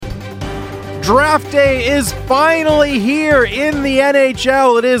Draft day is finally here in the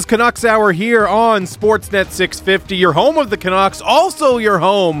NHL. It is Canucks Hour here on Sportsnet 650, your home of the Canucks, also your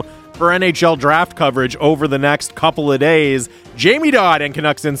home for NHL draft coverage over the next couple of days. Jamie Dodd and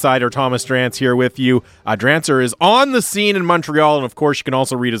Canucks insider Thomas Drance here with you. Drancer is on the scene in Montreal, and of course you can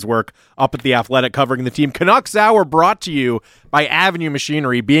also read his work up at The Athletic covering the team. Canucks Hour brought to you by Avenue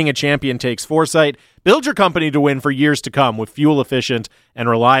Machinery. Being a champion takes foresight. Build your company to win for years to come with fuel-efficient and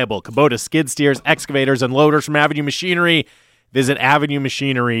reliable Kubota skid steers, excavators, and loaders from Avenue Machinery. Visit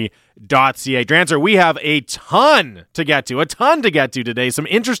avenuemachinery.ca. Drancer, we have a ton to get to today. Some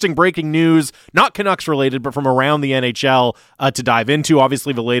interesting breaking news, not Canucks related, but from around the NHL to dive into.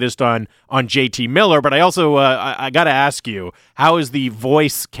 Obviously, the latest on JT Miller, but I also I got to ask you, how is the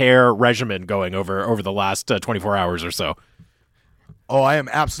voice care regimen going over the last 24 hours or so? Oh, I am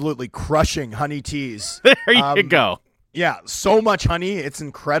absolutely crushing honey teas. There you go. Yeah, so much honey, it's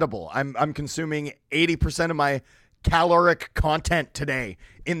incredible. I'm consuming 80% of my caloric content today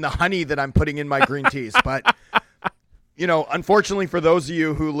in the honey that I'm putting in my green teas. But, you know, unfortunately for those of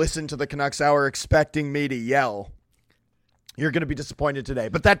you who listen to the Canucks Hour expecting me to yell, you're going to be disappointed today.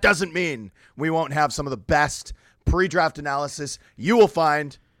 But that doesn't mean we won't have some of the best pre-draft analysis you will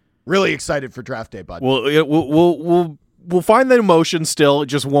find. Really excited for draft day, bud. We'll find the emotion still. It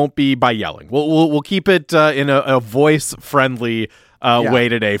just won't be by yelling. We'll keep it in a voice-friendly way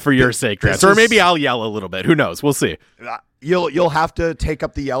today for your sake, Grant. Or maybe I'll yell a little bit. Who knows? We'll see. You'll have to take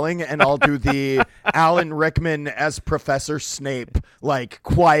up the yelling, and I'll do the Alan Rickman as Professor Snape, like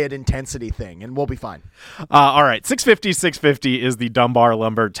quiet intensity thing, and we'll be fine. All right. 650 is the Dunbar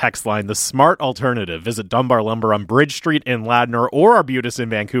Lumber text line, the smart alternative. Visit Dunbar Lumber on Bridge Street in Ladner or Arbutus in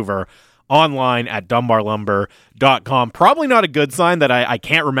Vancouver. Online at dunbarlumber.com. Probably not a good sign that I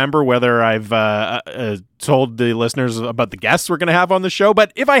can't remember whether I've told the listeners about the guests we're going to have on the show,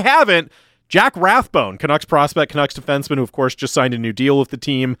 but if I haven't, Jack Rathbone, Canucks prospect, Canucks defenseman, who of course just signed a new deal with the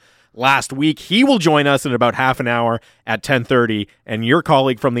team last week. He will join us in about half an hour at 10:30, and your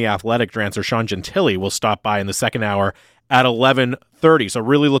colleague from The Athletic, Drancer, Sean Gentili, will stop by in the second hour at 11:30. So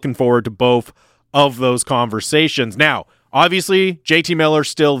really looking forward to both of those conversations. Now, obviously, JT Miller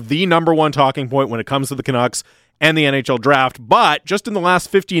still the number one talking point when it comes to the Canucks and the NHL draft, but just in the last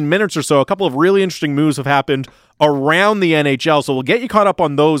 15 minutes or so, a couple of really interesting moves have happened around the NHL, so we'll get you caught up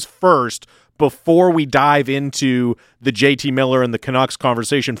on those first before we dive into the JT Miller and the Canucks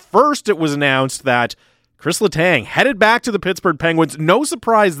conversation. First, it was announced that Chris Letang headed back to the Pittsburgh Penguins. No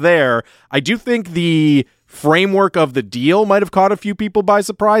surprise there. I do think the framework of the deal might have caught a few people by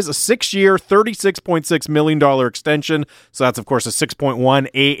surprise. A 6-year, $36.6 million extension. So that's, of course, a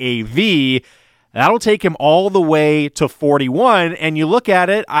 6.1 AAV. That'll take him all the way to 41. And you look at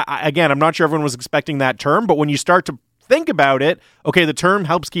it, again, I'm not sure everyone was expecting that term, but when you start to think about it, okay, the term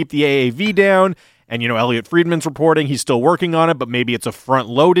helps keep the AAV down. And, you know, Elliot Friedman's reporting he's still working on it, but maybe it's a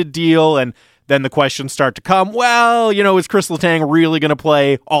front-loaded deal. And then the questions start to come, well, you know, is Chris Letang really going to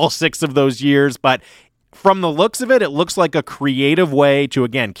play all 6 of those years? But from the looks of it, it looks like a creative way to,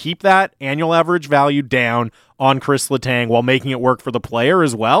 again, keep that annual average value down on Chris Letang while making it work for the player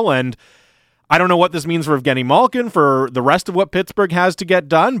as well. And I don't know what this means for Evgeny Malkin, for the rest of what Pittsburgh has to get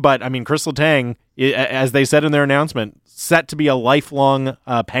done, but, I mean, Chris Letang, as they said in their announcement, set to be a lifelong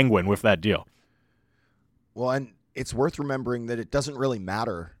Penguin with that deal. Well, and it's worth remembering that it doesn't really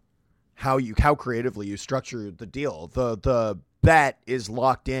matter how creatively you structure the deal. The bet is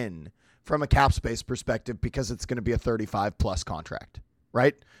locked in from a cap space perspective because it's going to be a 35-plus contract,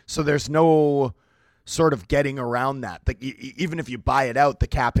 right? So there's no sort of getting around that. Even if you buy it out, the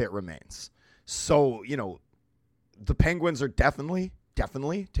cap hit remains. So, you know, the Penguins are definitely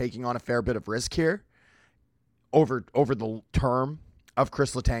taking on a fair bit of risk here over the term of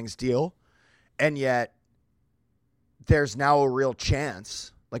Chris Letang's deal. And yet there's now a real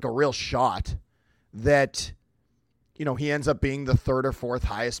chance, like a real shot, that, you know, he ends up being the 3rd or 4th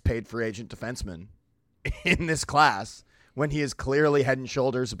highest paid free agent defenseman in this class when he is clearly head and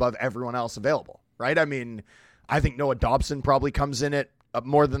shoulders above everyone else available, right? I mean, I think Noah Dobson probably comes in at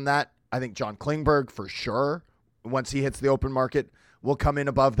more than that. I think John Klingberg, for sure, once he hits the open market, will come in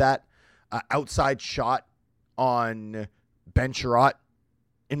above that. Outside shot on Ben Sherratt,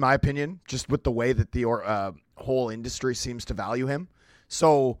 in my opinion, just with the way that the whole industry seems to value him.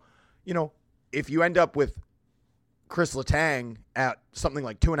 So, you know, if you end up with Chris Letang at something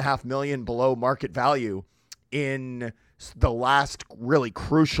like $2.5 million below market value in the last really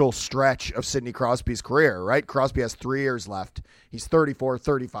crucial stretch of Sidney Crosby's career, right? Crosby has 3 years left. He's 34,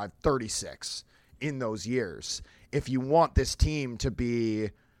 35, 36 in those years. If you want this team to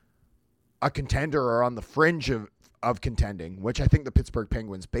be a contender or on the fringe of contending, which I think the Pittsburgh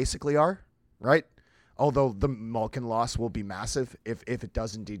Penguins basically are, right? Although the Malkin loss will be massive if it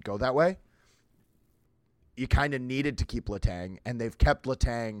does indeed go that way. You kind of needed to keep Letang, and they've kept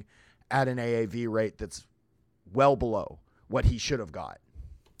Letang at an AAV rate that's well below what he should have got.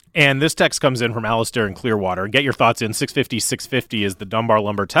 And this text comes in from Alistair in Clearwater. And get your thoughts in. 650 is the Dunbar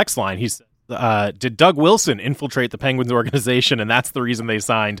Lumber text line. He's did Doug Wilson infiltrate the Penguins organization, and that's the reason they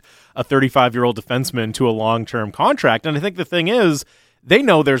signed a 35-year-old defenseman to a long-term contract? And I think the thing is, they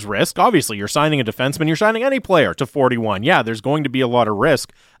know there's risk. Obviously, you're signing a defenseman, you're signing any player to 41. Yeah, there's going to be a lot of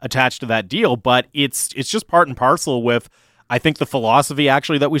risk attached to that deal, but it's just part and parcel with, I think, the philosophy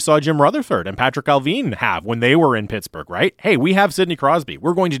actually that we saw Jim Rutherford and Patrick Allvin have when they were in Pittsburgh, right? Hey, we have Sidney Crosby.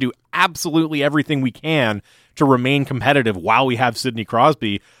 We're going to do absolutely everything we can to remain competitive while we have Sidney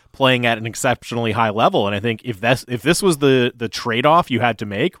Crosby playing at an exceptionally high level. And I think if this was the trade-off you had to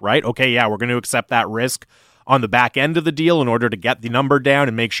make, right? Okay, yeah, we're going to accept that risk on the back end of the deal in order to get the number down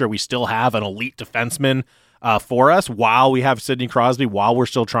and make sure we still have an elite defenseman for us while we have Sidney Crosby, while we're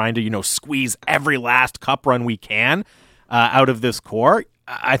still trying to, squeeze every last cup run we can out of this core.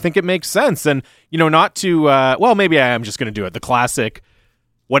 I think it makes sense. And, not to, maybe I am just going to do it. The classic,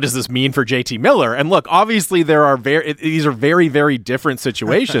 what does this mean for JT Miller? And look, obviously these are very, very different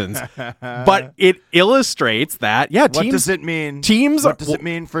situations, but it illustrates that, what does it mean? What does it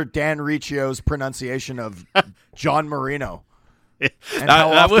mean for Dan Riccio's pronunciation of John Marino? And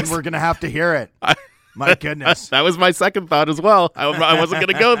how often we're going to have to hear it? My goodness. That was my second thought as well. I wasn't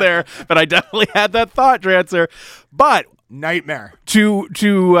going to go there, but I definitely had that thought, Drancer. But nightmare.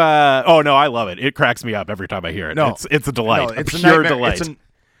 Oh no, I love it. It cracks me up every time I hear it. No, it's a delight. No, it's a pure delight.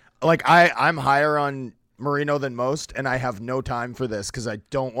 I'm higher on Marino than most, and I have no time for this because I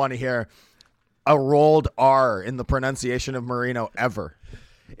don't want to hear a rolled R in the pronunciation of Marino ever.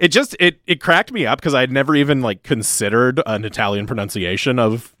 It cracked me up because I'd never even considered an Italian pronunciation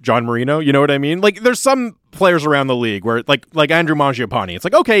of John Marino. You know what I mean? There's some players around the league where like Andrew Mangiapane. It's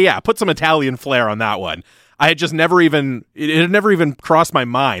okay, yeah, put some Italian flair on that one. I had just never even it had never even crossed my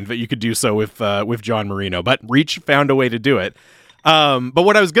mind that you could do so with John Marino, but Reach found a way to do it. But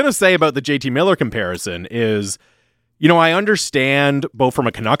what I was going to say about the JT Miller comparison is, I understand both from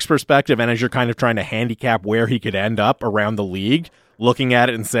a Canucks perspective and as you're kind of trying to handicap where he could end up around the league, looking at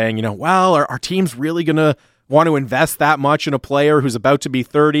it and saying, are teams really going to want to invest that much in a player who's about to be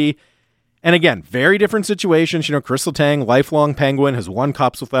 30? And again, very different situations. Chris Letang, lifelong Penguin, has won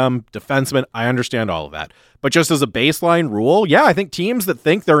cups with them, defenseman. I understand all of that. But just as a baseline rule, yeah, I think teams that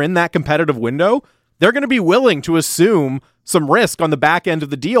think they're in that competitive window, they're going to be willing to assume some risk on the back end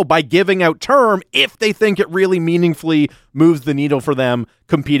of the deal by giving out term if they think it really meaningfully moves the needle for them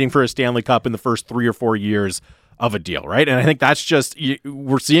competing for a Stanley Cup in the first 3 or 4 years of a deal, right? And I think that's just,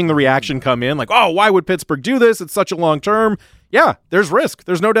 we're seeing the reaction come in why would Pittsburgh do this? It's such a long term. Yeah, there's risk.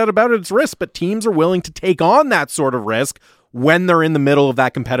 There's no doubt about it. It's risk, but teams are willing to take on that sort of risk when they're in the middle of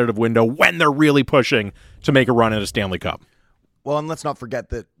that competitive window, when they're really pushing to make a run at a Stanley Cup. Well, and let's not forget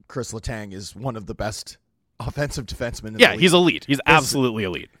that Chris Letang is one of the best offensive defensemen in the league. He's elite. He's absolutely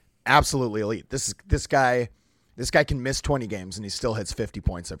elite. Absolutely elite. This guy can miss 20 games and he still hits 50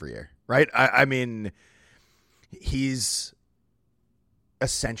 points every year, right? I mean, he's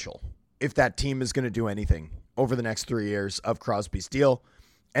essential if that team is going to do anything over the next 3 years of Crosby's deal,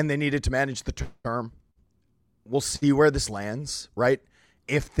 and they needed to manage the term. We'll see where this lands, right?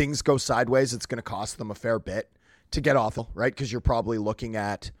 If things go sideways, it's going to cost them a fair bit to get off, right? Because you're probably looking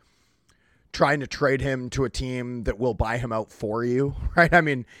at trying to trade him to a team that will buy him out for you, right? I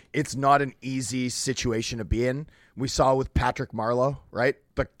mean, it's not an easy situation to be in. We saw with Patrick Marleau, right?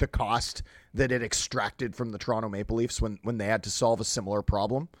 The cost that it extracted from the Toronto Maple Leafs when they had to solve a similar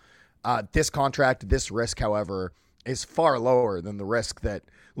problem. This contract, this risk, however, is far lower than the risk that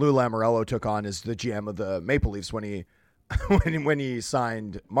Lou Lamoriello took on as the GM of the Maple Leafs when he when he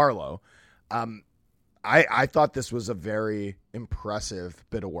signed Marleau. I thought this was a very impressive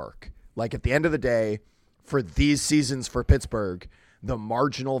bit of work. At the end of the day, for these seasons for Pittsburgh, the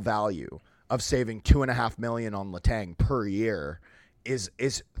marginal value of saving $2.5 million on Letang per year is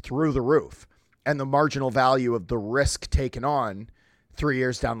through the roof, and the marginal value of the risk taken on 3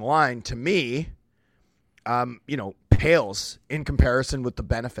 years down the line, to me, pales in comparison with the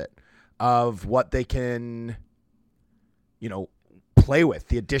benefit of what they can, play with,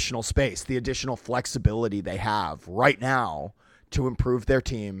 the additional space, the additional flexibility they have right now to improve their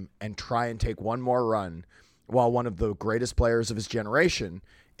team and try and take one more run while one of the greatest players of his generation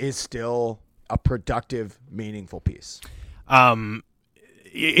is still a productive, meaningful piece.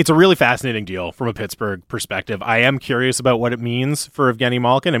 It's a really fascinating deal from a Pittsburgh perspective. I am curious about what it means for Evgeny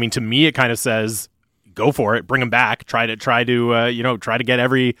Malkin. I mean, to me, it kind of says, go for it, bring him back, try to get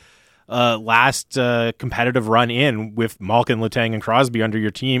every last competitive run in with Malkin, Letang, and Crosby on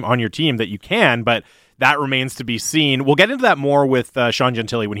your team that you can, but that remains to be seen. We'll get into that more with Sean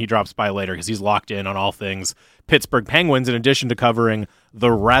Gentili when he drops by later, because he's locked in on all things Pittsburgh Penguins, in addition to covering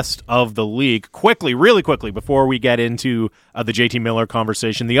the rest of the league. Really quickly, before we get into the JT Miller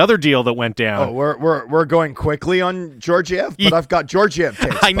conversation, the other deal that went down. Oh, we're going quickly on Georgiev, but I've got Georgiev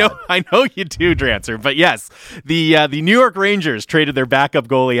takes. I know you do, Drancer. But yes, the New York Rangers traded their backup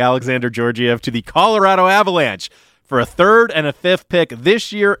goalie Alexander Georgiev to the Colorado Avalanche for a third and a fifth pick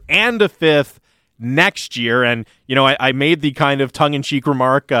this year and a fifth next year. And, I made the kind of tongue-in-cheek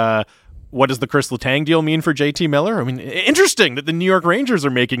remark, what does the Chris Letang deal mean for JT Miller? I mean, interesting that the New York Rangers are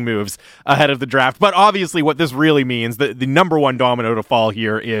making moves ahead of the draft. But obviously what this really means, the number one domino to fall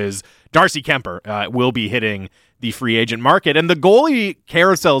here is Darcy Kuemper will be hitting the free agent market. And the goalie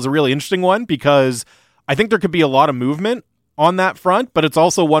carousel is a really interesting one, because I think there could be a lot of movement on that front, but it's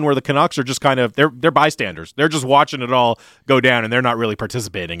also one where the Canucks are just kind of, they're bystanders. They're just watching it all go down, and they're not really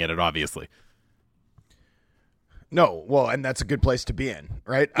participating in it, obviously. No, well, and that's a good place to be in,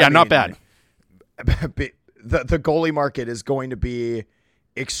 right? Yeah, not bad. The goalie market is going to be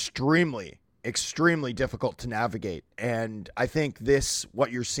extremely, extremely difficult to navigate. And I think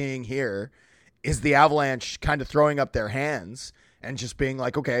what you're seeing here is the Avalanche kind of throwing up their hands and just being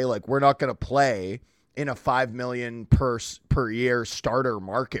like, okay, like, we're not going to play in a $5 million per year starter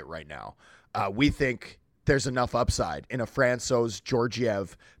market right now. We think there's enough upside in a Francouz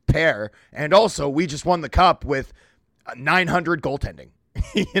Georgiev pair. And also, we just won the cup with 900 goaltending.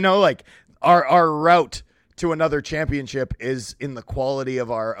 Like, our route to another championship is in the quality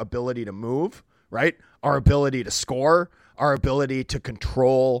of our ability to move, right? Our ability to score, our ability to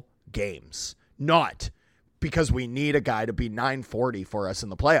control games, not because we need a guy to be 940 for us in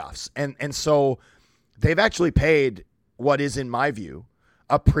the playoffs. And so they've actually paid what is, in my view,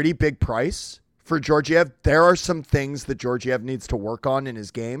 a pretty big price for Georgiev. There are some things that Georgiev needs to work on in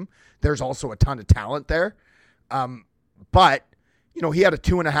his game. There's also a ton of talent there. But, he had a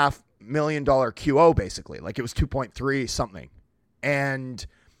 $2.5 million QO, basically. Like, it was 2.3 something. And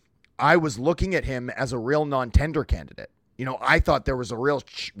I was looking at him as a real non-tender candidate. I thought there was a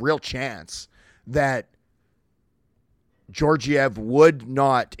real chance that Georgiev would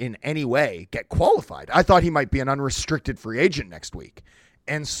not in any way get qualified. I thought he might be an unrestricted free agent next week.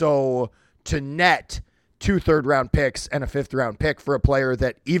 And so to net 2 third-round picks and a 5th-round pick for a player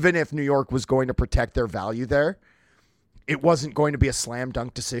that, even if New York was going to protect their value there, it wasn't going to be a slam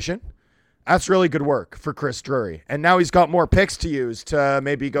dunk decision. That's really good work for Chris Drury. And now he's got more picks to use to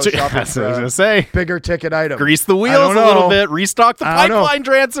maybe go shopping for a bigger ticket item. Grease the wheels a little bit. Restock the pipeline,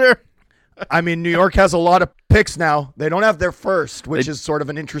 Drancer. I mean, New York has a lot of picks now. They don't have their first, which is sort of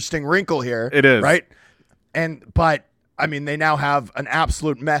an interesting wrinkle here. It is. Right? But I mean, they now have an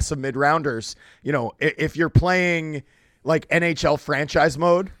absolute mess of mid-rounders. If you're playing like NHL franchise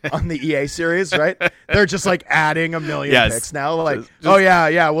mode on the EA series, right? They're just like adding a million picks now. Like,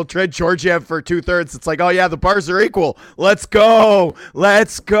 we'll trade Georgiev for 2/3. It's like, oh yeah, the bars are equal. Let's go.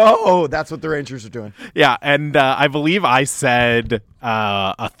 That's what the Rangers are doing. Yeah, and I believe I said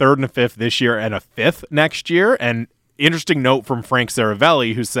a third and a fifth this year and a fifth next year. And interesting note from Frank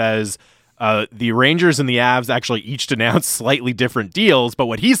Saravelli, who says the Rangers and the Avs actually each announced slightly different deals, but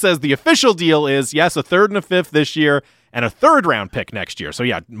what he says the official deal is, yes, a third and a fifth this year and a 3rd-round pick next year. So,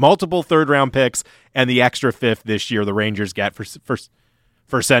 yeah, multiple 3rd-round picks and the extra 5th this year the Rangers get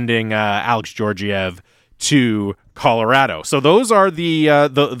for sending Alex Georgiev to Colorado. So those are the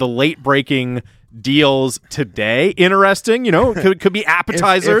late-breaking deals today. Interesting, could be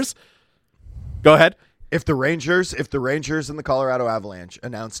appetizers. Go ahead. If the Rangers and the Colorado Avalanche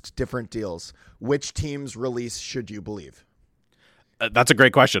announced different deals, which team's release should you believe? That's a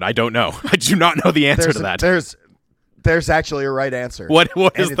great question. I don't know. I do not know the answer to that. There's actually a right answer. What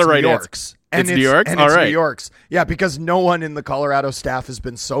is the right answer? It's New York's? All right. New York's. Yeah, because no one in the Colorado staff has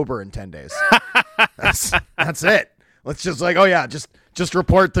been sober in 10 days. That's it. Let's just just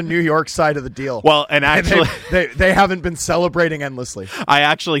report the New York side of the deal. Well, and actually, they haven't been celebrating endlessly. I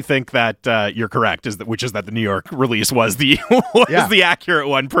actually think that you're correct, which is that the New York release was the accurate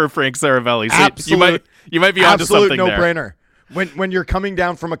one per Frank Saravelli. So you might be onto something there. Absolute no-brainer. When you're coming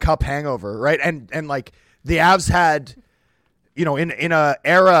down from a cup hangover, right? And like the Avs had, in a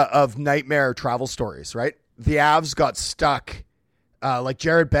era of nightmare travel stories, right? The Avs got stuck, like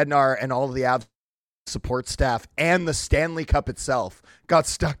Jared Bednar and all of the Avs support staff and the Stanley Cup itself got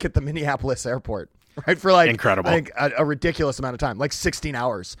stuck at the Minneapolis airport, right? For like incredible, I think a ridiculous amount of time, like 16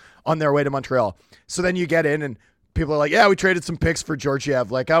 hours on their way to Montreal. So then you get in and people are like, yeah, we traded some picks for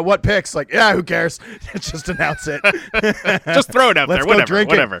Georgiev. Like, what picks? Like, yeah, who cares? Just announce it. Just throw it out there.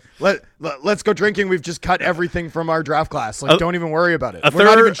 Whatever. Let's go drinking. We've just cut everything from our draft class. Like, don't even worry about it. We're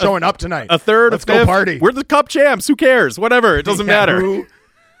not even showing up tonight. Let's go party. We're the Cup champs. Who cares? Whatever. It doesn't matter.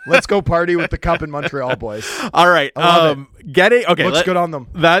 Let's go party with the Cup in Montreal, boys. All right. Looks good on them.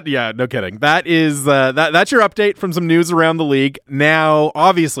 No kidding. That is that's your update from some news around the league. Now,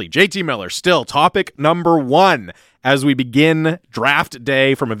 obviously, JT Miller still topic number 1 as we begin draft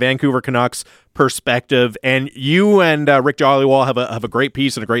day from a Vancouver Canucks perspective. And you and Rick Jollywall have a great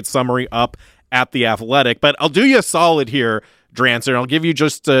piece and a great summary up at The Athletic. But I'll do you a solid here, Drancer, and I'll give you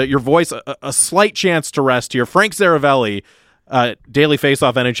just your voice a slight chance to rest here. Frank Zaravelli, Daily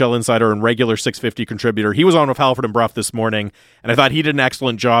Faceoff NHL insider and regular 650 contributor. He was on with Halford and Brough this morning, and I thought he did an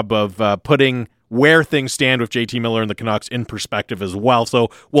excellent job of putting where things stand with JT Miller and the Canucks in perspective as well. So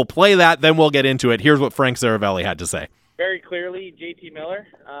we'll play that, then we'll get into it. Here's what Frank Zaravelli had to say. Very clearly, JT Miller.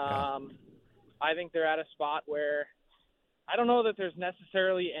 I think they're at a spot where I don't know that there's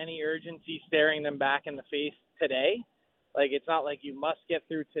necessarily any urgency staring them back in the face today. Like, it's not like you must get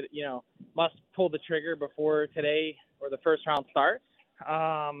through to, must pull the trigger before today or the first round starts.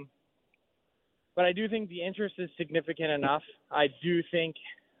 But I do think the interest is significant enough. I do think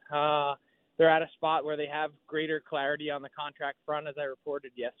they're at a spot where they have greater clarity on the contract front, as I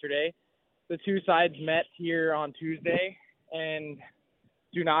reported yesterday. The two sides met here on Tuesday and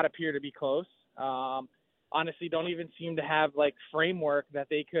do not appear to be close. Honestly, don't even seem to have, framework that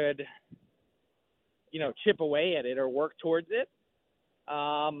they could chip away at it or work towards it.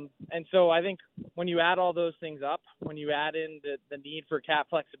 And so I think when you add all those things up, when you add in the need for cap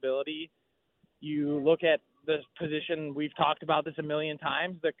flexibility, you look at the position, we've talked about this a million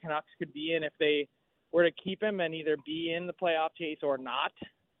times, the Canucks could be in if they were to keep him and either be in the playoff chase or not,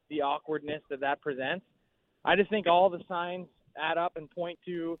 the awkwardness that presents. I just think all the signs add up and point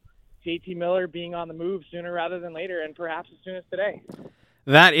to JT Miller being on the move sooner rather than later, and perhaps as soon as today.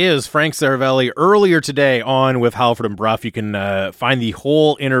 That is Frank Zaravelli earlier today on with Halford and Brough. You can find the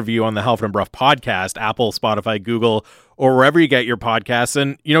whole interview on the Halford and Brough podcast, Apple, Spotify, Google, or wherever you get your podcasts.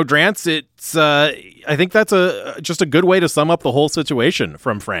 And, Drance, it's I think that's just a good way to sum up the whole situation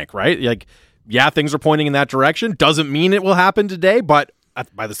from Frank, right? Like, yeah, things are pointing in that direction. Doesn't mean it will happen today, but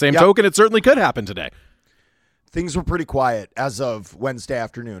by the same token, it certainly could happen today. Things were pretty quiet as of Wednesday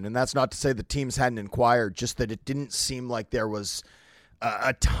afternoon, and that's not to say the teams hadn't inquired, just that it didn't seem like there was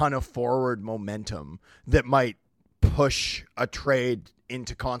a ton of forward momentum that might push a trade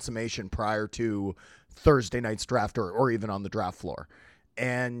into consummation prior to Thursday night's draft or even on the draft floor.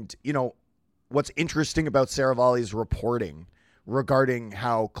 And, what's interesting about Zaravelli's reporting regarding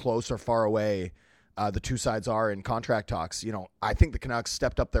how close or far away the two sides are in contract talks, I think the Canucks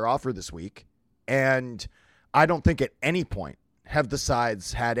stepped up their offer this week, and I don't think at any point have the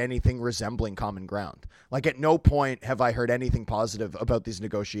sides had anything resembling common ground. Like, at no point have I heard anything positive about these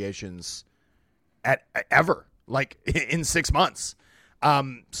negotiations ever, in 6 months.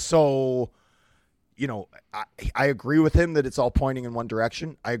 So, I agree with him that it's all pointing in one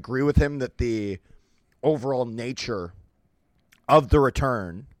direction. I agree with him that the overall nature of the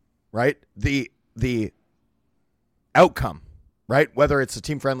return, right? The outcome, right? Whether it's a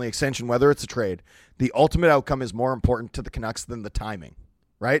team-friendly extension, whether it's a trade, the ultimate outcome is more important to the Canucks than the timing,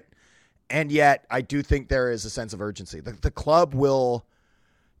 right? And yet, I do think there is a sense of urgency. The club will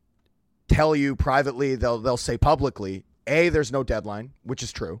tell you privately, they'll say publicly, A, there's no deadline, which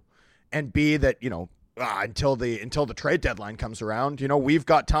is true, and B, that, until the trade deadline comes around, we've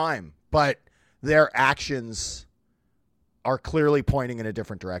got time. But their actions are clearly pointing in a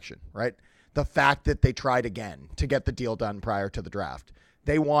different direction, right? The fact that they tried again to get the deal done prior to the draft,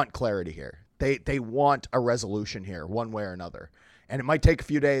 they want clarity here. They want a resolution here, one way or another. And it might take a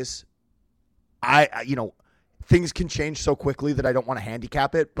few days. Things can change so quickly that I don't want to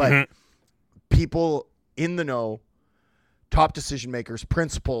handicap it, but people in the know, top decision makers,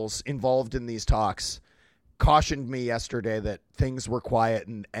 principals involved in these talks cautioned me yesterday that things were quiet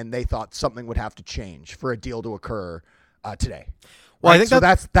and they thought something would have to change for a deal to occur today. Well, right? I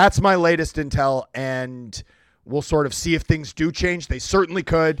think that's my latest intel, and we'll sort of see if things do change. They certainly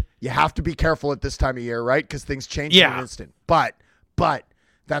could. You have to be careful at this time of year, right? Because things change in an instant. But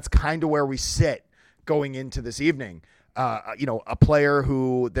that's kind of where we sit going into this evening. A player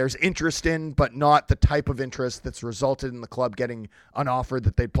who there's interest in, but not the type of interest that's resulted in the club getting an offer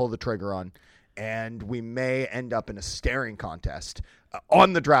that they'd pull the trigger on. And we may end up in a staring contest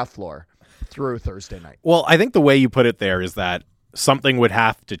on the draft floor through Thursday night. Well, I think the way you put it there is that something would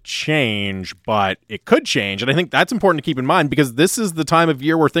have to change, but it could change. And I think that's important to keep in mind because this is the time of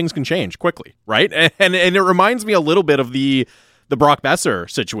year where things can change quickly, right? And it reminds me a little bit of the Brock Besser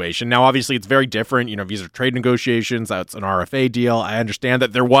situation. Now, obviously, it's very different. These are trade negotiations. That's an RFA deal. I understand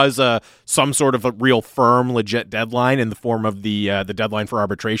that there was some sort of a real firm, legit deadline in the form of the deadline for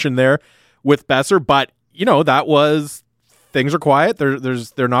arbitration there with Besser. But, that was... Things are quiet.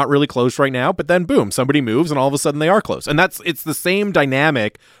 They're not really close right now, but then boom, somebody moves and all of a sudden they are close. And it's the same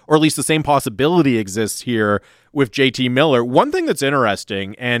dynamic, or at least the same possibility exists here with JT Miller. One thing that's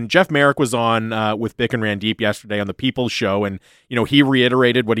interesting, and Jeff Merrick was on with Bick and Randeep yesterday on the People's Show, and he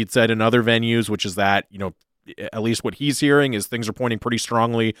reiterated what he'd said in other venues, which is that at least what he's hearing is things are pointing pretty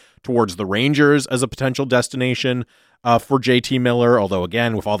strongly towards the Rangers as a potential destination for JT Miller. Although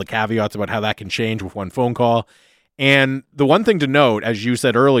again, with all the caveats about how that can change with one phone call. And the one thing to note, as you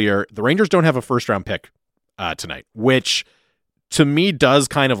said earlier, the Rangers don't have a first-round pick tonight, which to me does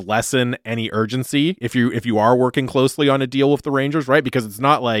kind of lessen any urgency if you are working closely on a deal with the Rangers, right? Because it's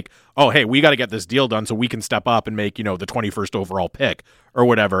not like, oh, hey, we got to get this deal done so we can step up and make, the 21st overall pick or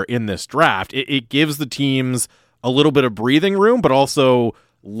whatever in this draft. It gives the teams a little bit of breathing room, but also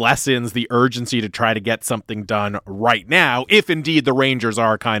lessens the urgency to try to get something done right now, if indeed the Rangers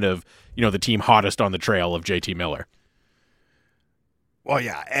are kind of, the team hottest on the trail of JT Miller. Well,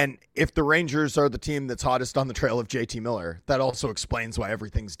 yeah, and if the Rangers are the team that's hottest on the trail of JT Miller, that also explains why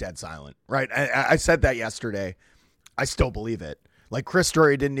everything's dead silent, right? I said that yesterday. I still believe it. Like, Chris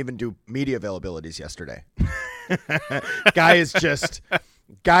Drury didn't even do media availabilities yesterday. Guy is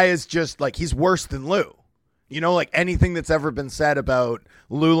just like, he's worse than Lou. Like anything that's ever been said about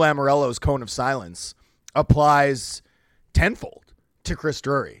Lou Lamoriello's cone of silence applies tenfold to Chris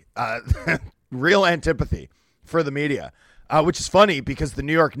Drury. Real antipathy for the media, which is funny because the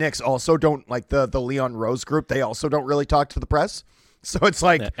New York Knicks also don't, like the Leon Rose group, they also don't really talk to the press. So it's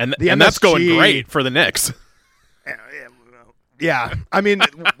like, and that's going great for the Knicks. Yeah. I mean,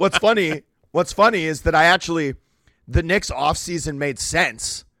 what's funny is that the Knicks offseason made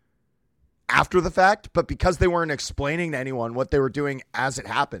sense after the fact, but because they weren't explaining to anyone what they were doing as it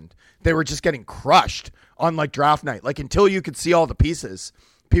happened, they were just getting crushed on like draft night. Like, until you could see all the pieces,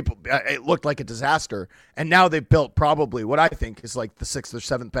 it looked like a disaster. And now they've built probably what I think is like the 6th or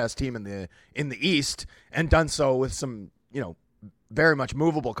 7th best team in the East, and done so with some, very much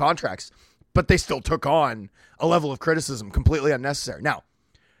movable contracts, but they still took on a level of criticism completely unnecessary. Now,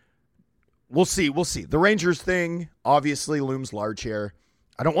 we'll see. The Rangers thing obviously looms large here.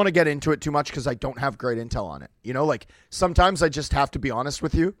 I don't want to get into it too much because I don't have great intel on it. Like, sometimes I just have to be honest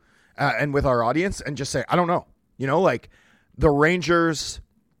with you and with our audience and just say, I don't know. Like, the Rangers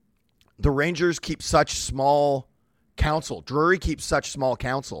keep such small counsel. Drury keeps such small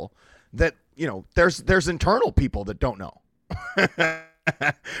counsel that, there's internal people that don't know.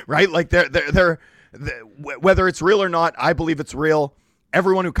 Right? Like, they're whether it's real or not, I believe it's real.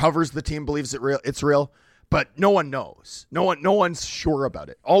 Everyone who covers the team believes it's real. But no one knows. No one's sure about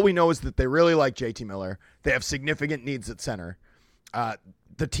it. All we know is that they really like JT Miller. They have significant needs at center.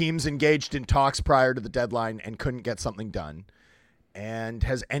 The team's engaged in talks prior to the deadline and couldn't get something done. And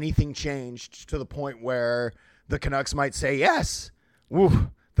has anything changed to the point where the Canucks might say yes?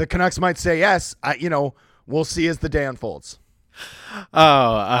 The Canucks might say yes. We'll see as the day unfolds.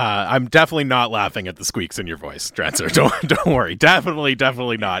 I'm definitely not laughing at the squeaks in your voice, Drancer. Don't worry.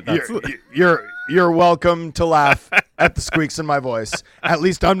 Definitely not. You're welcome to laugh at the squeaks in my voice. At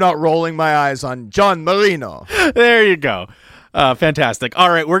least I'm not rolling my eyes on John Marino. There you go. Fantastic. All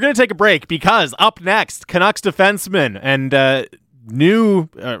right, we're going to take a break because up next, Canucks defenseman and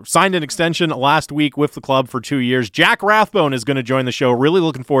signed an extension last week with the club for 2 years. Jack Rathbone is going to join the show. Really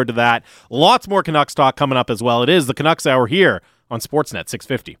looking forward to that. Lots more Canucks talk coming up as well. It is the Canucks Hour here on Sportsnet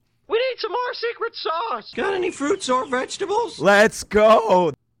 650. We need some more secret sauce. Got any fruits or vegetables? Let's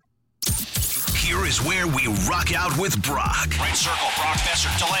go. Here is where we rock out with Brock. Right circle, Brock Besser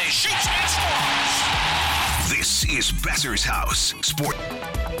delays, shoots and scores. This is Besser's House.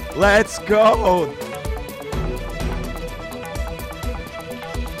 Let's go.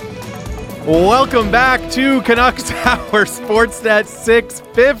 Welcome back to Canucks Hour Sportsnet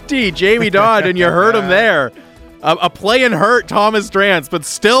 650. Jamie Dodd, and you heard him there. A play and hurt Thomas Drance, but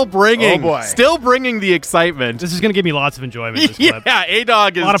still bringing the excitement. This is going to give me lots of enjoyment. This clip. Yeah,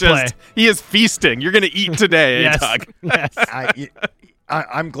 A-Dog is he is feasting. You're going to eat today, yes. A-Dog. Yes.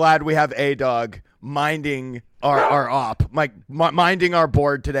 I'm glad we have A-Dog minding our op, minding our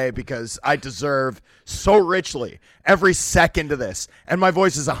board today, because I deserve so richly every second of this. And my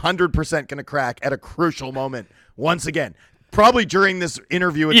voice is 100% going to crack at a crucial moment once again. Probably during this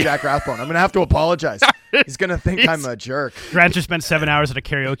interview with Jack Rathbone. I'm going to have to apologize He's gonna think I'm a jerk. Grant just spent 7 hours at a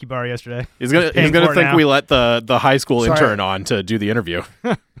karaoke bar yesterday. He's gonna paying for it think now. we let the high school Sorry. intern on to do the interview.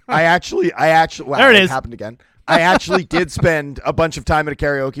 I actually, wow, There it is. happened again. I actually did spend a bunch of time at a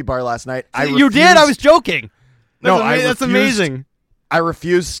karaoke bar last night. You did? I was joking. No, That's refused- amazing. I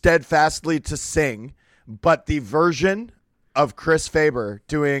refused steadfastly to sing, but the version of Chris Faber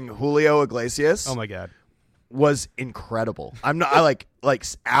doing Julio Iglesias Oh my god. was incredible. I like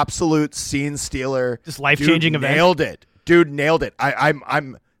absolute scene stealer. Just life-changing Dude event. Nailed it. Dude nailed it.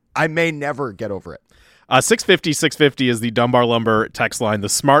 I may never get over it. 650 is the Dunbar Lumber text line, the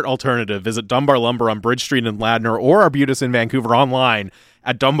smart alternative. Visit Dunbar Lumber on Bridge Street in Ladner or Arbutus in Vancouver online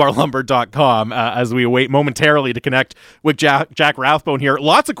at dunbarlumber.com as we await momentarily to connect with Jack Rathbone here.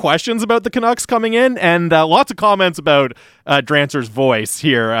 Lots of questions about the Canucks coming in and lots of comments about Drancer's voice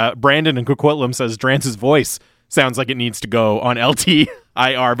here. Brandon in Coquitlam says Drance's voice sounds like it needs to go on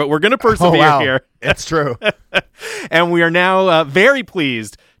LTIR, but we're going to persevere here. It's true. And we are now very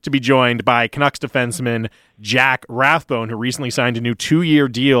pleased to be joined by Canucks defenseman Jack Rathbone, who recently signed a new 2-year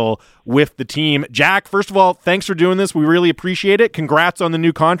deal with the team. Jack, first of all, thanks for doing this. We really appreciate it. Congrats on the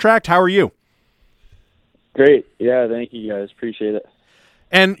new contract. How are you? Great. Yeah, thank you guys. Appreciate it.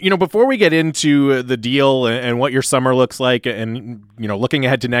 And, before we get into the deal and what your summer looks like and, looking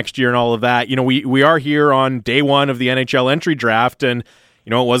ahead to next year and all of that, we are here on day one of the NHL entry draft, and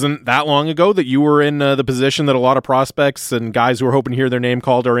it wasn't that long ago that you were in the position that a lot of prospects and guys who are hoping to hear their name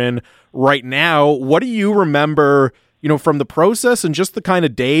called are in right now. What do you remember, from the process and just the kind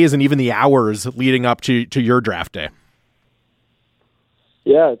of days and even the hours leading up to your draft day?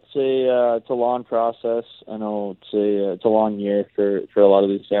 Yeah, it's a long process. I know it's a long year for a lot of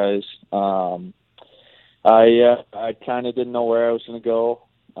these guys. I kind of didn't know where I was going to go.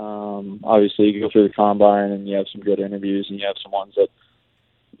 Obviously, you go through the combine and you have some good interviews and you have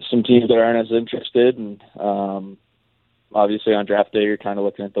some teams that aren't as interested, and obviously on draft day you're kind of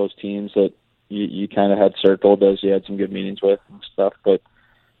looking at those teams that you kind of had circled as you had some good meetings with and stuff. But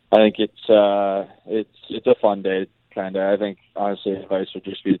I think it's a fun day. Kind of. I think honestly, advice would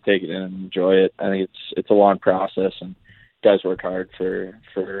just be to take it in and enjoy it. I think it's a long process, and guys work hard for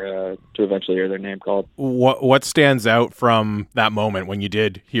to eventually hear their name called. What stands out from that moment when you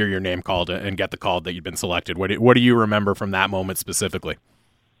did hear your name called and get the call that you'd been selected? What do you remember from that moment specifically?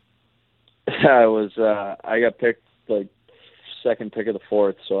 I got picked like second pick of the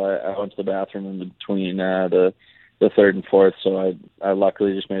fourth, so I went to the bathroom in between the third and fourth. So I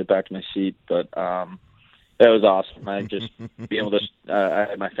luckily just made it back to my seat, but that was awesome. I just being able to. I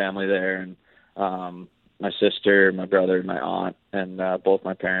had my family there, and my sister, my brother, and my aunt, and both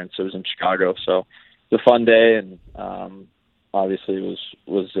my parents. It was in Chicago, so it was a fun day, and obviously it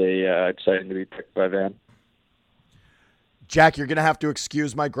was exciting to be picked by Van. Jack, you're going to have to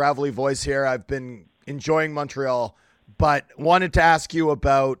excuse my gravelly voice here. I've been enjoying Montreal, but wanted to ask you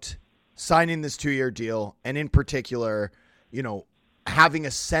about signing this 2-year deal, and in particular, having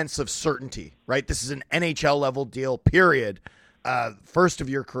a sense of certainty, right? This is an NHL level deal, period. First of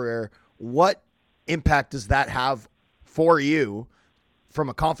your career. What impact does that have for you from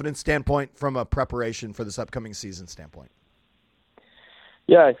a confidence standpoint, from a preparation for this upcoming season standpoint?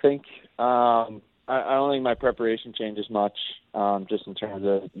 Yeah, I think I don't think my preparation changes much, just in terms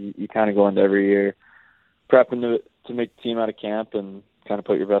of you kind of go into every year prepping to make the team out of camp and kind of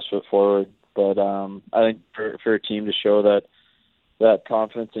put your best foot forward. But I think for a team to show that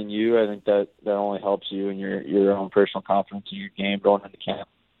confidence in you, I think that only helps you and your own personal confidence in your game going into camp.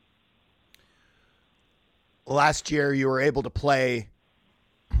 Last year, you were able to play,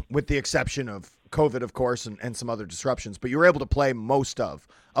 with the exception of COVID, of course, and some other disruptions, but you were able to play most of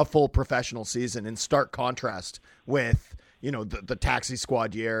a full professional season, in stark contrast with, the taxi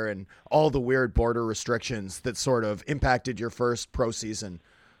squad year and all the weird border restrictions that sort of impacted your first pro season.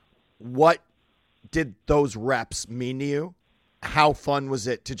 What did those reps mean to you? How fun was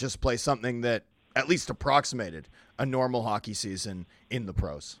it to just play something that at least approximated a normal hockey season in the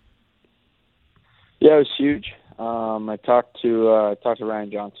pros? Yeah, it was huge. I talked to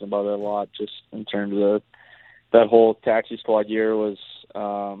Ryan Johnson about it a lot, just in terms of that whole taxi squad year was,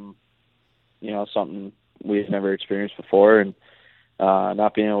 something we had never experienced before, and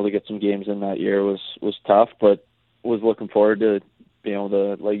not being able to get some games in that year was tough, but was looking forward to being able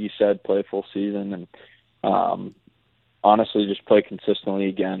to, like you said, play a full season and honestly just play consistently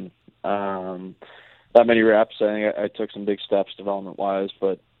again. That many reps, I think I took some big steps development-wise,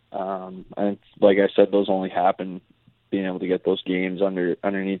 but I think, like I said, those only happen being able to get those games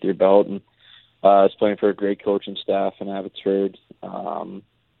underneath your belt. And I was playing for a great coaching staff in Abbotsford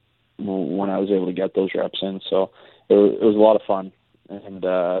when I was able to get those reps in. So it was a lot of fun.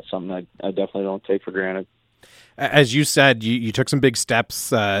 and something I definitely don't take for granted. As you said, you took some big steps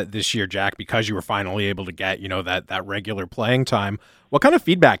this year, Jack, because you were finally able to get, that regular playing time. What kind of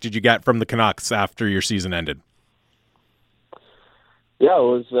feedback did you get from the Canucks after your season ended? Yeah,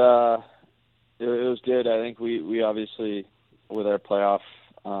 it was good. I think we obviously, with our playoff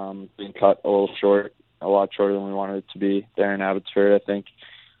being cut a lot shorter than we wanted it to be there in Abbotsford, I think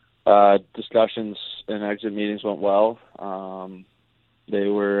discussions and exit meetings went well. We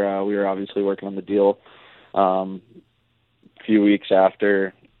were obviously working on the deal a few weeks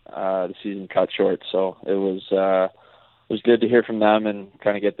after the season cut short, so it was good to hear from them and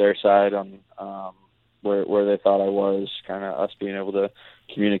kind of get their side on where they thought I was, kind of us being able to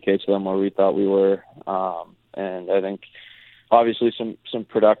communicate to them where we thought we were, and I think obviously some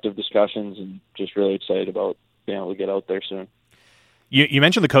productive discussions, and just really excited about being able to get out there soon. You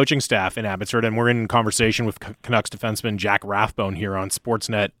mentioned the coaching staff in Abbotsford, and we're in conversation with Canucks defenseman Jack Rathbone here on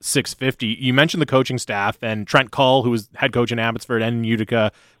Sportsnet 650. You mentioned the coaching staff, and Trent Cull, who was head coach in Abbotsford and in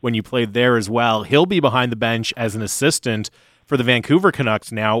Utica when you played there as well. He'll be behind the bench as an assistant for the Vancouver Canucks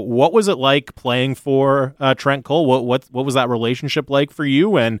now. What was it like playing for Trent Cull? What was that relationship like for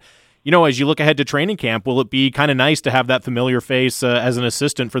you? And, as you look ahead to training camp, will it be kind of nice to have that familiar face as an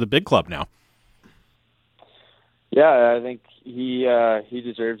assistant for the big club now? Yeah, I think he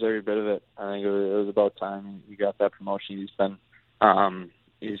deserves every bit of it. I think it was about time he got that promotion. He's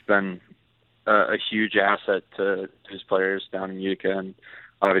been a huge asset to his players down in Utica and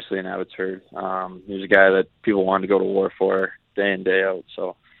obviously in Abbotsford. He was a guy that people wanted to go to war for day in, day out.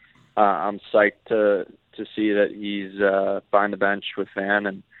 So I'm psyched to see that he's behind the bench with Van,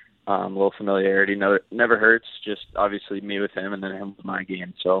 and a little familiarity never hurts. Just obviously me with him and then him with my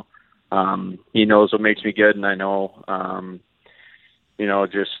game. So he knows what makes me good, and I know,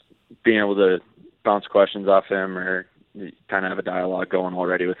 just being able to bounce questions off him or kind of have a dialogue going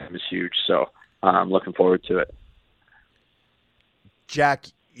already with him is huge. So I'm looking forward to it. Jack,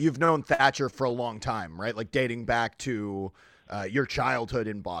 you've known Thatcher for a long time, right? Like dating back to your childhood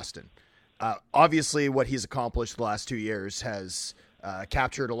in Boston. Obviously, what he's accomplished the last 2 years has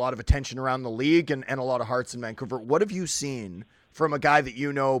captured a lot of attention around the league and a lot of hearts in Vancouver. What have you seen from a guy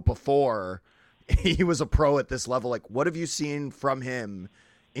that before he was a pro at this level? Like, what have you seen from him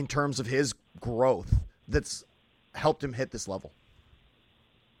in terms of his growth that's helped him hit this level?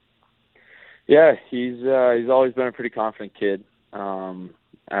 Yeah, he's always been a pretty confident kid. I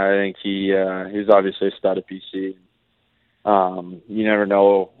think he was obviously a stud at BC. You never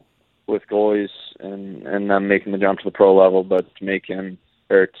know with goalies and them making the jump to the pro level, but to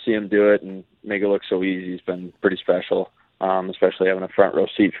see him do it and make it look so easy has been pretty special. Especially having a front row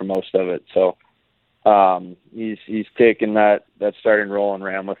seat for most of it. So he's taken that starting role and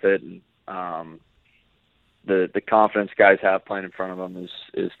ran with it. And the confidence guys have playing in front of them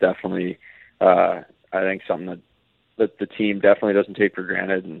is definitely, I think, something that the team definitely doesn't take for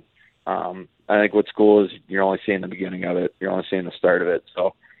granted. And I think what's cool is you're only seeing the beginning of it. You're only seeing the start of it.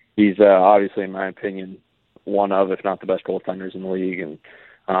 So he's obviously, in my opinion, one of, if not the best goaltenders in the league, and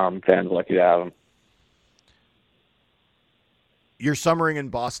fans are lucky to have him. You're summering in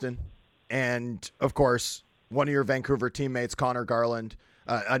Boston, and of course, one of your Vancouver teammates, Connor Garland,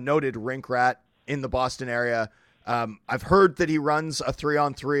 a noted rink rat in the Boston area. I've heard that he runs a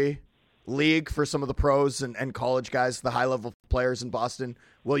 3-on-3 league for some of the pros and college guys, the high-level players in Boston.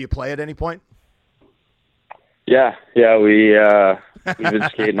 Will you play at any point? Yeah, we've been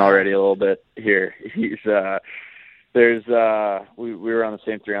skating already a little bit here. We were on the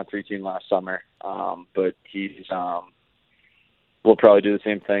same 3-on-3 team last summer, but he's we'll probably do the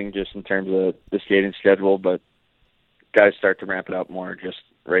same thing just in terms of the skating schedule, but guys start to ramp it up more just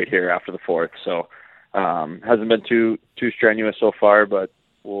right here after the 4th. So hasn't been too strenuous so far, but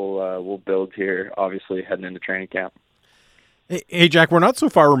we'll build here, obviously, heading into training camp. Hey, Jack, we're not so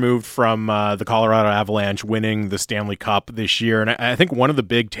far removed from the Colorado Avalanche winning the Stanley Cup this year, and I think one of the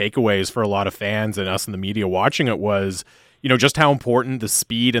big takeaways for a lot of fans and us in the media watching it was, just how important the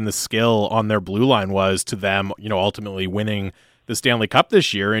speed and the skill on their blue line was to them, ultimately winning the Stanley Cup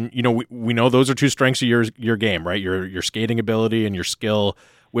this year. And, we know those are two strengths of your game, right? Your skating ability and your skill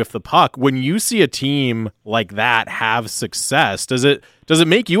with the puck. When you see a team like that have success, does it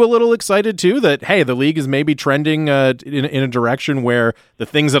make you a little excited too that, hey, the league is maybe trending in a direction where the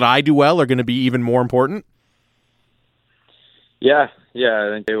things that I do well are going to be even more important? Yeah. I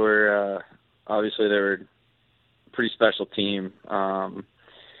think they were obviously they were a pretty special team,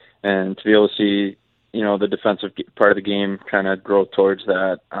 and to be able to see the defensive part of the game kind of grow towards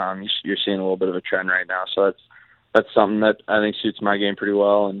that, you're seeing a little bit of a trend right now. So that's something that I think suits my game pretty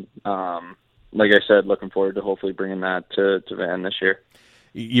well. And like I said, looking forward to hopefully bringing that to Van this year.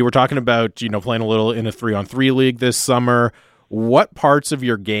 You were talking about, playing a little in a 3-on-3 league this summer. What parts of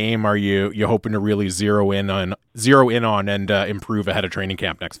your game are you hoping to really zero in on and improve ahead of training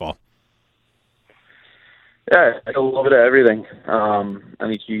camp next fall? Yeah, a little bit of everything. I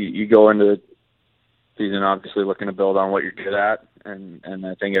think you go into the season obviously looking to build on what you're good at, and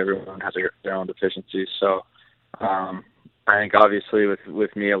I think everyone has their own deficiencies. So I think obviously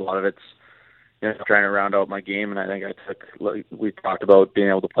with me, a lot of it's trying to round out my game, and I think we talked about being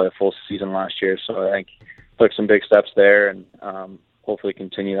able to play a full season last year, so I think took some big steps there, and hopefully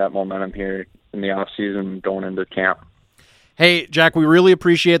continue that momentum here in the off season going into camp. Hey, Jack, we really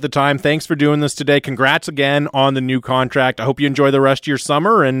appreciate the time. Thanks for doing this today. Congrats again on the new contract. I hope you enjoy the rest of your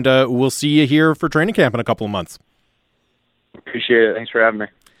summer, and we'll see you here for training camp in a couple of months. Appreciate it. Thanks for having me.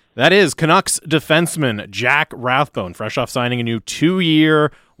 That is Canucks defenseman Jack Rathbone, fresh off signing a new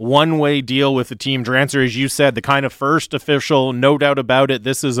 2-year, one-way deal with the team. Drancer, as you said, the kind of first official, no doubt about it,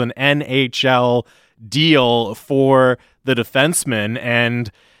 this is an NHL deal for the defenseman. And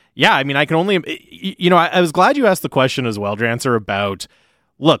yeah, I mean, I can only, I was glad you asked the question as well, Drancer, about,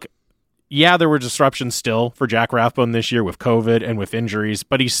 look, yeah, there were disruptions still for Jack Rathbone this year with COVID and with injuries,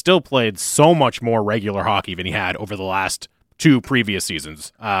 but he still played so much more regular hockey than he had over the last 2 previous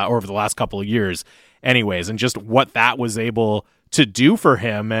seasons, or over the last couple of years anyways, and just what that was able to do for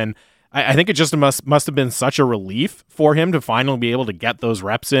him. And I think it just must have been such a relief for him to finally be able to get those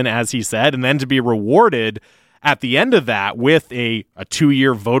reps in, as he said, and then to be rewarded at the end of that with a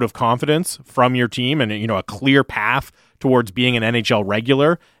 2-year vote of confidence from your team and a clear path towards being an NHL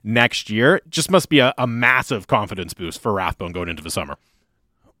regular next year. It just must be a massive confidence boost for Rathbone going into the summer.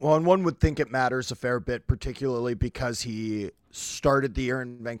 Well, and one would think it matters a fair bit, particularly because he started the year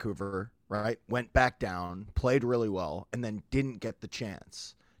in Vancouver, right? Went back down, played really well, and then didn't get the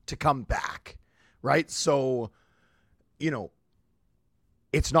chance to come back, right? So,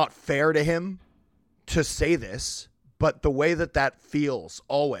 it's not fair to him to say this, but the way that feels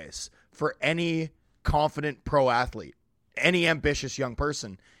always for any confident pro athlete, any ambitious young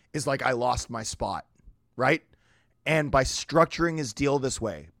person, is like, I lost my spot, right? And by structuring his deal this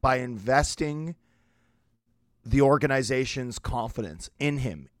way, by investing the organization's confidence in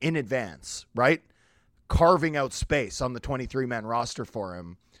him in advance, right? Carving out space on the 23-man roster for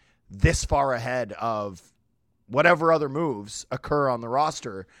him this far ahead of whatever other moves occur on the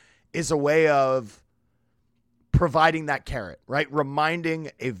roster is a way of providing that carrot, right?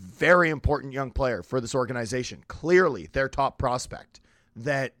 Reminding a very important young player for this organization, clearly their top prospect,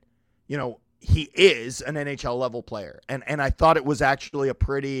 that, he is an NHL level player. And I thought it was actually a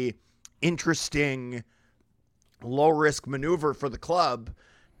pretty interesting low risk maneuver for the club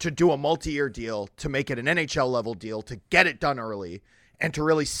to do a multi-year deal, to make it an NHL level deal, to get it done early, and to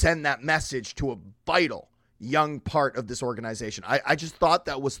really send that message to a vital young part of this organization. I just thought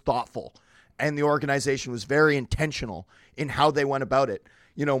that was thoughtful, and the organization was very intentional in how they went about it.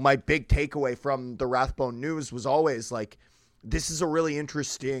 My big takeaway from the Rathbone news was always like, this is a really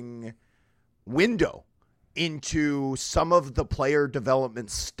interesting window into some of the player development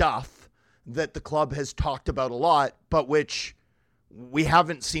stuff that the club has talked about a lot, but which we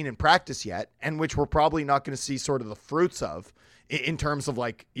haven't seen in practice yet, and which we're probably not going to see sort of the fruits of in terms of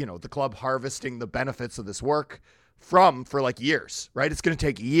the club harvesting the benefits of this work for years, right? It's going to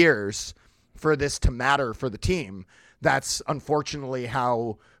take years for this to matter for the team. That's unfortunately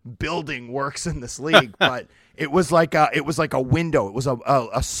how building works in this league, but it was like a window. It was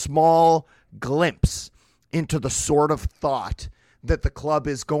a small glimpse into the sort of thought that the club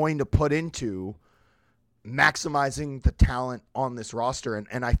is going to put into maximizing the talent on this roster.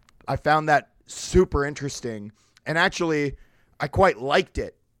 And I found that super interesting. And actually, I quite liked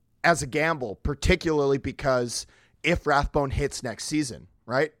it as a gamble, particularly because if Rathbone hits next season,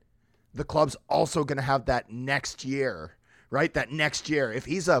 right, the club's also going to have that next year, right? That next year, if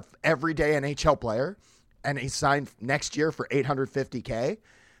he's a everyday NHL player and he's signed next year for $850K,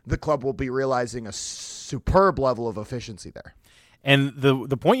 the club will be realizing a superb level of efficiency there. And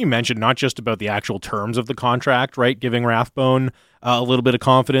the point you mentioned, not just about the actual terms of the contract, right, giving Rathbone a little bit of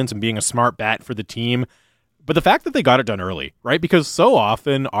confidence and being a smart bet for the team, but the fact that they got it done early, right? Because so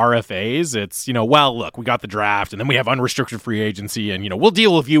often RFAs, it's, look, we got the draft and then we have unrestricted free agency and, we'll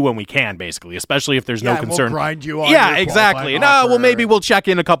deal with you when we can, basically, especially if there's no concern. We'll grind you on. Yeah, exactly. Well, maybe we'll check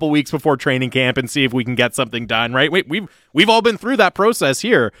in a couple weeks before training camp and see if we can get something done, right? We've all been through that process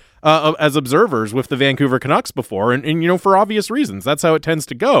here as observers with the Vancouver Canucks before, and for obvious reasons. That's how it tends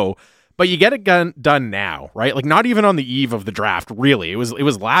to go. But you get it done now, right? Like, not even on the eve of the draft, really. It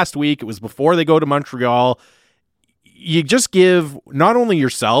was last week. It was before they go to Montreal. you just give not only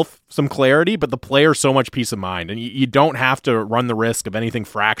yourself some clarity, but the player so much peace of mind. And you don't have to run the risk of anything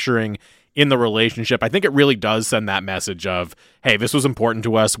fracturing in the relationship. I think it really does send that message of, hey, this was important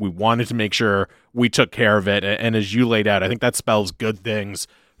to us. We wanted to make sure we took care of it. And as you laid out, I think that spells good things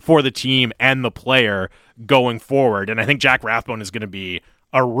for the team and the player going forward. And I think Jack Rathbone is going to be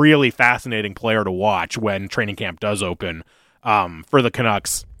a really fascinating player to watch when training camp does open for the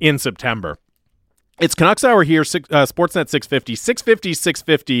Canucks in September. It's Canucks Hour here, Sportsnet 650.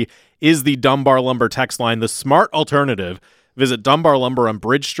 650 is the Dunbar Lumber text line, the smart alternative. Visit Dunbar Lumber on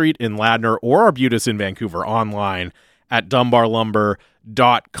Bridge Street in Ladner or Arbutus in Vancouver online at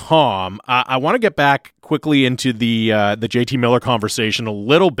dunbarlumber.com. I want to get back quickly into the JT Miller conversation a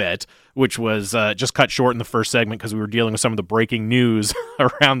little bit, which was just cut short in the first segment because we were dealing with some of the breaking news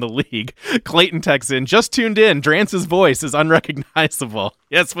around the league. Clayton texts in, just tuned in. Drance's voice is unrecognizable.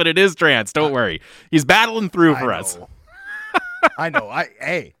 Yes, but it is Drance. Don't worry. He's battling through for us. I know.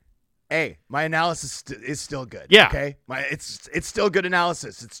 Hey, my analysis is still good. Yeah. Okay. It's still good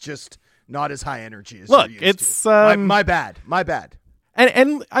analysis. It's just not as high energy as Look, you're used it's to. My bad.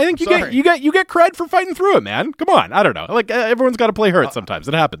 And I think you get cred for fighting through it, man. Come on. I don't know. Like everyone's got to play hurt sometimes.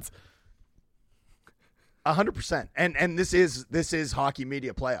 It happens. 100%. And this is hockey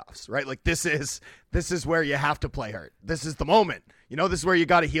media playoffs, right? Like this is where you have to play hurt. This is the moment. This is where you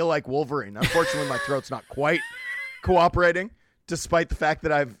got to heal like Wolverine. Unfortunately, my throat's not quite cooperating, despite the fact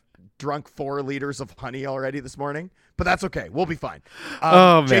that I've drunk 4 liters of honey already this morning, but that's okay. We'll be fine.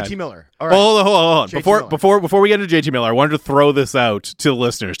 JT Miller. All right. Hold on. Before we get into JT Miller, I wanted to throw this out to the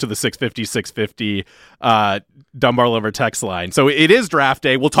listeners, to the 650 Dunbar Lumber text line. So it is draft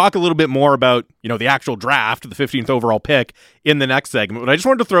day. We'll talk a little bit more about, the actual draft, the 15th overall pick in the next segment, but I just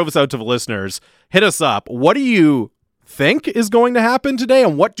wanted to throw this out to the listeners. Hit us up. What do you think is going to happen today,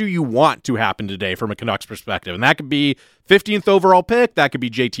 and what do you want to happen today from a Canucks perspective? And that could be 15th overall pick, that could be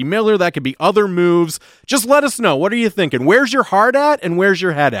JT Miller, that could be other moves. Just let us know. What are you thinking? Where's your heart at and where's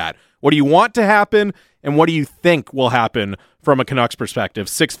your head at? What do you want to happen and what do you think will happen from a Canucks perspective?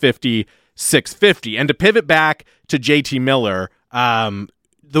 650. And to pivot back to JT Miller,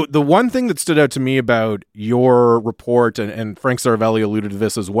 the one thing that stood out to me about your report, and Frank Saravelli alluded to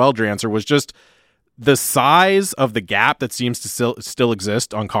this as well, Drancer, was just the size of the gap that seems to still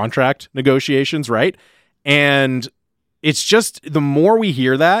exist on contract negotiations, right? And it's just the more we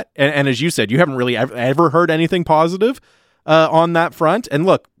hear that, and as you said, you haven't really ever heard anything positive on that front. And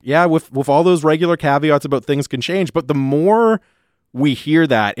look, yeah, with all those regular caveats about things can change, but the more we hear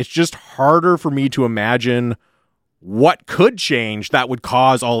that, it's just harder for me to imagine what could change that would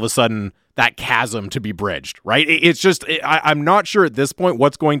cause all of a sudden that chasm to be bridged, right? It's just, I'm not sure at this point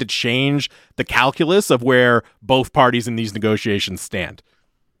what's going to change the calculus of where both parties in these negotiations stand.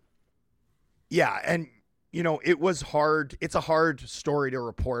 Yeah, and, it was hard. It's a hard story to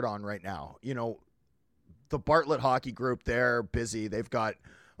report on right now. The Bartlett Hockey Group, they're busy. They've got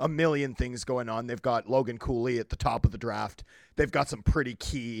a million things going on. They've got Logan Cooley at the top of the draft. They've got some pretty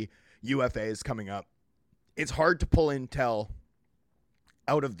key UFAs coming up. It's hard to pull intel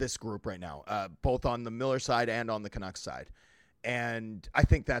out of this group right now, both on the Miller side and on the Canucks side. And I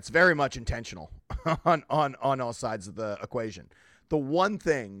think that's very much intentional on all sides of the equation. The one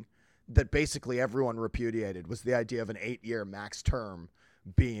thing that basically everyone repudiated was the idea of an 8-year max term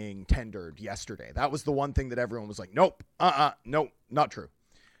being tendered yesterday. That was the one thing that everyone was like, nope, no, not true.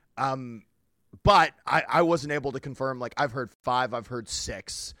 But I wasn't able to confirm. Like, I've heard 5, I've heard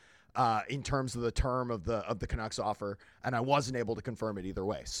 6 in terms of the term of the Canucks offer, and I wasn't able to confirm it either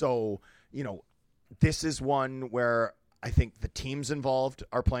way. So, this is one where I think the teams involved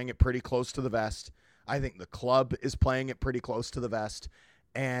are playing it pretty close to the vest. I think the club is playing it pretty close to the vest.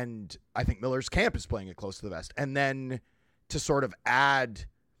 And I think Miller's camp is playing it close to the vest. And then to sort of add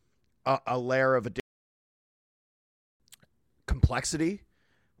a layer of complexity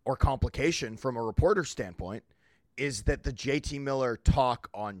or complication from a reporter standpoint is that the JT Miller talk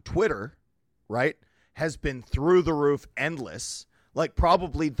on Twitter, right, has been through the roof, endless, like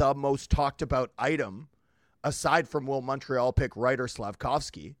probably the most talked about item aside from will Montreal pick Ryder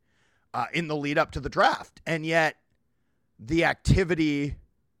Slavkovsky in the lead up to the draft. And yet the activity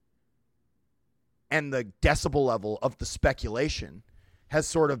and the decibel level of the speculation has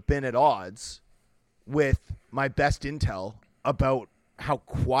sort of been at odds with my best intel about how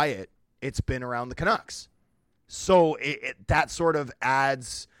quiet it's been around the Canucks. So that sort of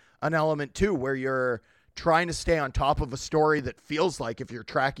adds an element too, where you're trying to stay on top of a story that feels like, if you're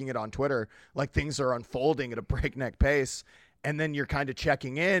tracking it on Twitter, like things are unfolding at a breakneck pace, and then you're kind of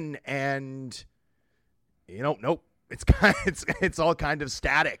checking in and, nope, it's all kind of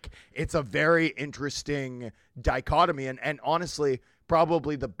static. It's a very interesting dichotomy, and honestly,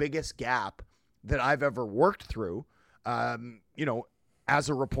 probably the biggest gap that I've ever worked through. As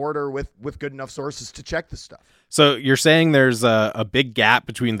a reporter with good enough sources to check this stuff. So you're saying there's a big gap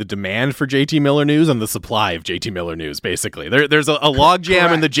between the demand for JT Miller news and the supply of JT Miller news, basically. There's a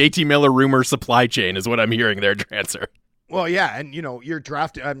logjam in the JT Miller rumor supply chain is what I'm hearing there, Trancer. Well, yeah, and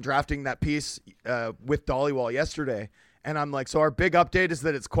I'm drafting that piece with Dollywall yesterday, and I'm like, so our big update is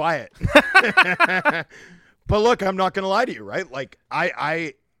that it's quiet. But look, I'm not going to lie to you, right? Like,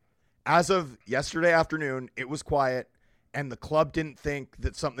 I as of yesterday afternoon, it was quiet. And the club didn't think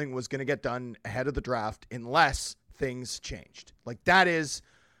that something was going to get done ahead of the draft unless things changed. Like, that is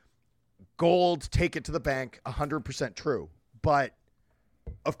gold, take it to the bank, 100% true. But,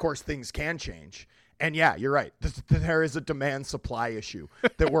 of course, things can change. And, yeah, you're right. There is a demand-supply issue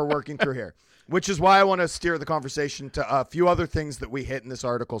that we're working through here, which is why I want to steer the conversation to a few other things that we hit in this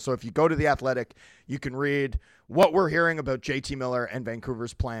article. So if you go to The Athletic, you can read what we're hearing about JT Miller and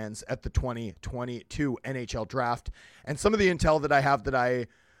Vancouver's plans at the 2022 NHL draft. And some of the intel that I have that I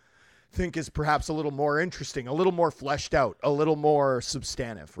think is perhaps a little more interesting, a little more fleshed out, a little more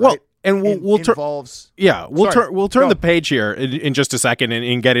substantive, right? Well, and we'll turn the page here in just a second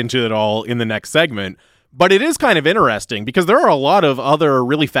and get into it all in the next segment. But it is kind of interesting because there are a lot of other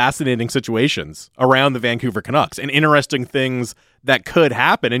really fascinating situations around the Vancouver Canucks and interesting things that could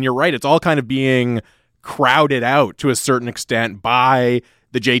happen. And you're right, it's all kind of being crowded out to a certain extent by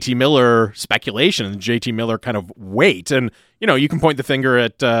the JT Miller speculation and the JT Miller kind of weight. And, you can point the finger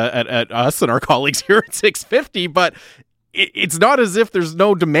at us and our colleagues here at 650, but it's not as if there's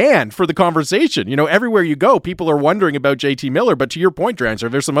no demand for the conversation. Everywhere you go, people are wondering about JT Miller. But to your point,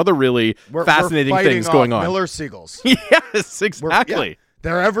 Drancer, there's some other really fascinating things going on. Miller seagulls. Yes, exactly.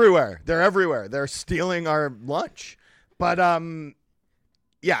 They're everywhere. They're stealing our lunch. But,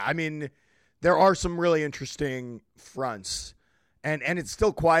 there are some really interesting fronts. And it's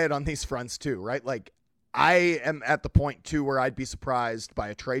still quiet on these fronts too, right? Like, I am at the point too where I'd be surprised by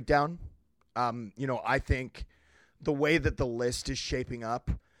a trade down. I think the way that the list is shaping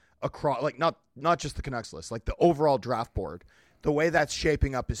up across, like not just the Canucks list, like the overall draft board, the way that's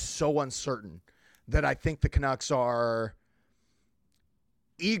shaping up is so uncertain that I think the Canucks are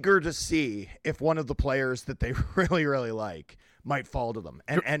eager to see if one of the players that they really, really like might fall to them.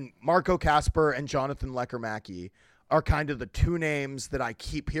 And Marco Kasper and Jonathan Lecker-Mackey are kind of the two names that I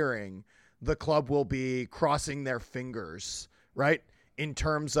keep hearing the club will be crossing their fingers, right? In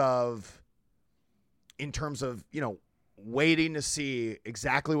terms of, waiting to see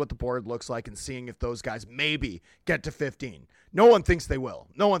exactly what the board looks like and seeing if those guys maybe get to 15. No one thinks they will,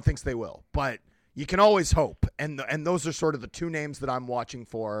 but you can always hope. And those are sort of the two names that I'm watching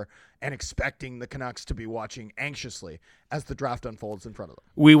for and expecting the Canucks to be watching anxiously as the draft unfolds in front of them.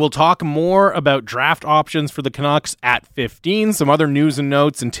 We will talk more about draft options for the Canucks at 15. Some other news and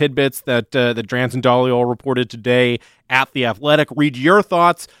notes and tidbits that Drance and Dollywall reported today at The Athletic. Read your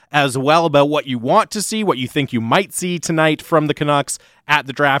thoughts as well about what you want to see, what you think you might see tonight from the Canucks at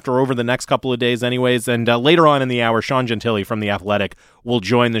the draft or over the next couple of days anyways. And later on in the hour, Sean Gentili from The Athletic will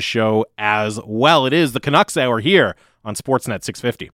join the show as well. It is the Canucks Hour here on Sportsnet 650.